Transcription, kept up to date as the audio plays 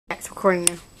recording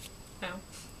now. No.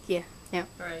 Yeah. Yeah.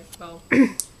 Alright, well.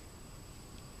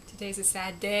 Today's a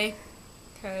sad day,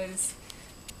 because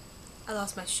I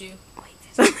lost my shoe. Wait,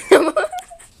 there's something on the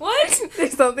What?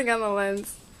 There's something on the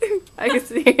lens. I can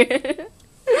see it.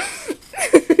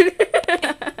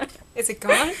 Is it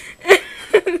gone?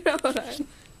 No, hold on.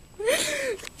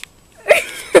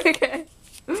 Okay.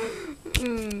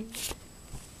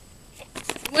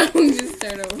 Why don't we just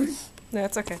start over? No,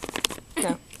 it's okay.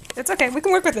 No. It's okay, we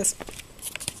can work with this.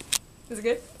 Is it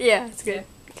good? Yeah, it's good.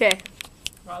 Okay.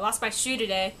 Well, I lost my shoe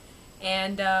today,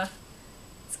 and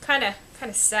it's kind of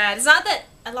sad. It's not that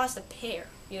I lost a pair,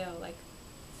 you know, like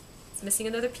it's missing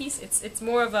another piece. It's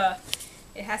more of a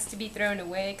it has to be thrown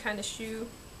away kind of shoe.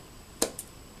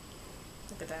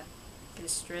 Look at that. Get a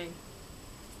string.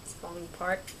 It's falling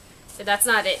apart. But that's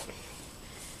not it.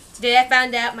 Today I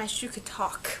found out my shoe could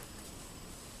talk.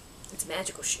 It's a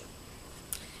magical shoe.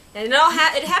 And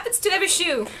it happens to every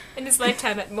shoe in this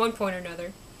lifetime at one point or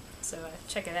another. So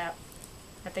check it out.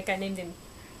 I think I named him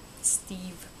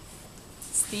Steve.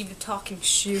 Steve the Talking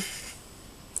Shoe.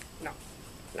 No.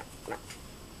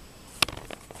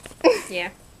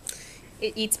 Yeah.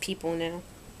 It eats people now.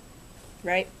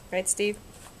 Right? Right, Steve?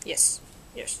 Yes.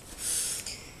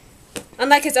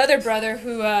 Unlike his other brother,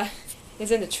 who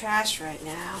is in the trash right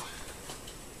now.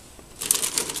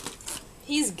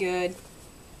 He's good.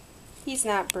 He's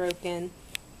not broken.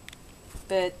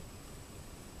 But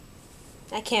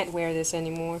I can't wear this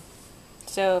anymore.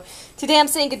 So today I'm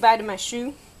saying goodbye to my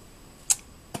shoe.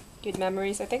 Good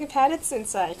memories. I think I've had it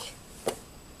since I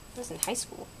was in high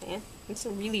school, man. It's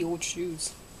some really old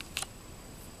shoes.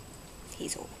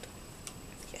 He's old.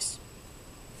 Yes.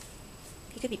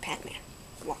 He could be Pac-Man.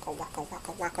 Waka waka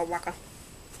waka waka waka.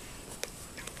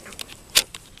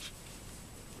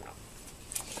 No.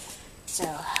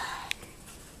 So,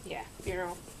 yeah,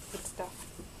 funeral, good stuff.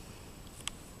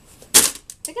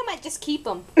 I think I might just keep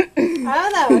them. I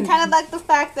don't know. I kind of like the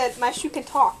fact that my shoe can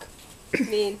talk. I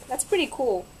mean, that's pretty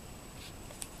cool.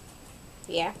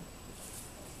 Yeah.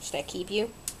 Should I keep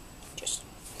you?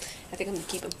 I think I'm gonna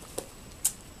keep him.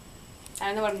 I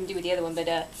don't know what I'm gonna do with the other one, but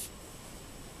I'll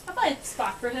find a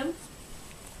spot for him.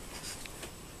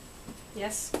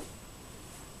 Yes.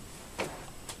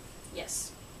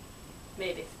 Yes.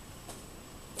 Maybe.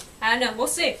 I don't know. We'll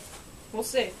see. What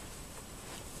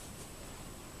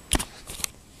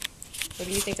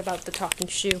do you think about the talking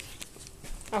shoe?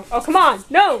 Oh, come on!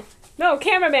 No,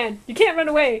 cameraman, you can't run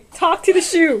away. Talk to the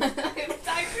shoe. Talk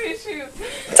to the shoe.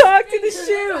 Talk to the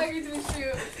shoe. Talking to the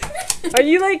shoe. Are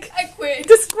you like I quit.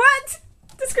 what?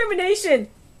 Discrimination?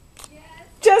 Yes.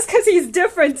 Just because he's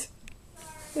different.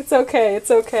 It's okay.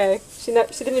 She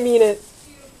didn't mean it.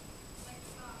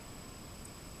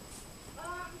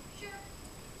 Sure.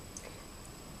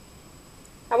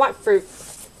 I want fruit.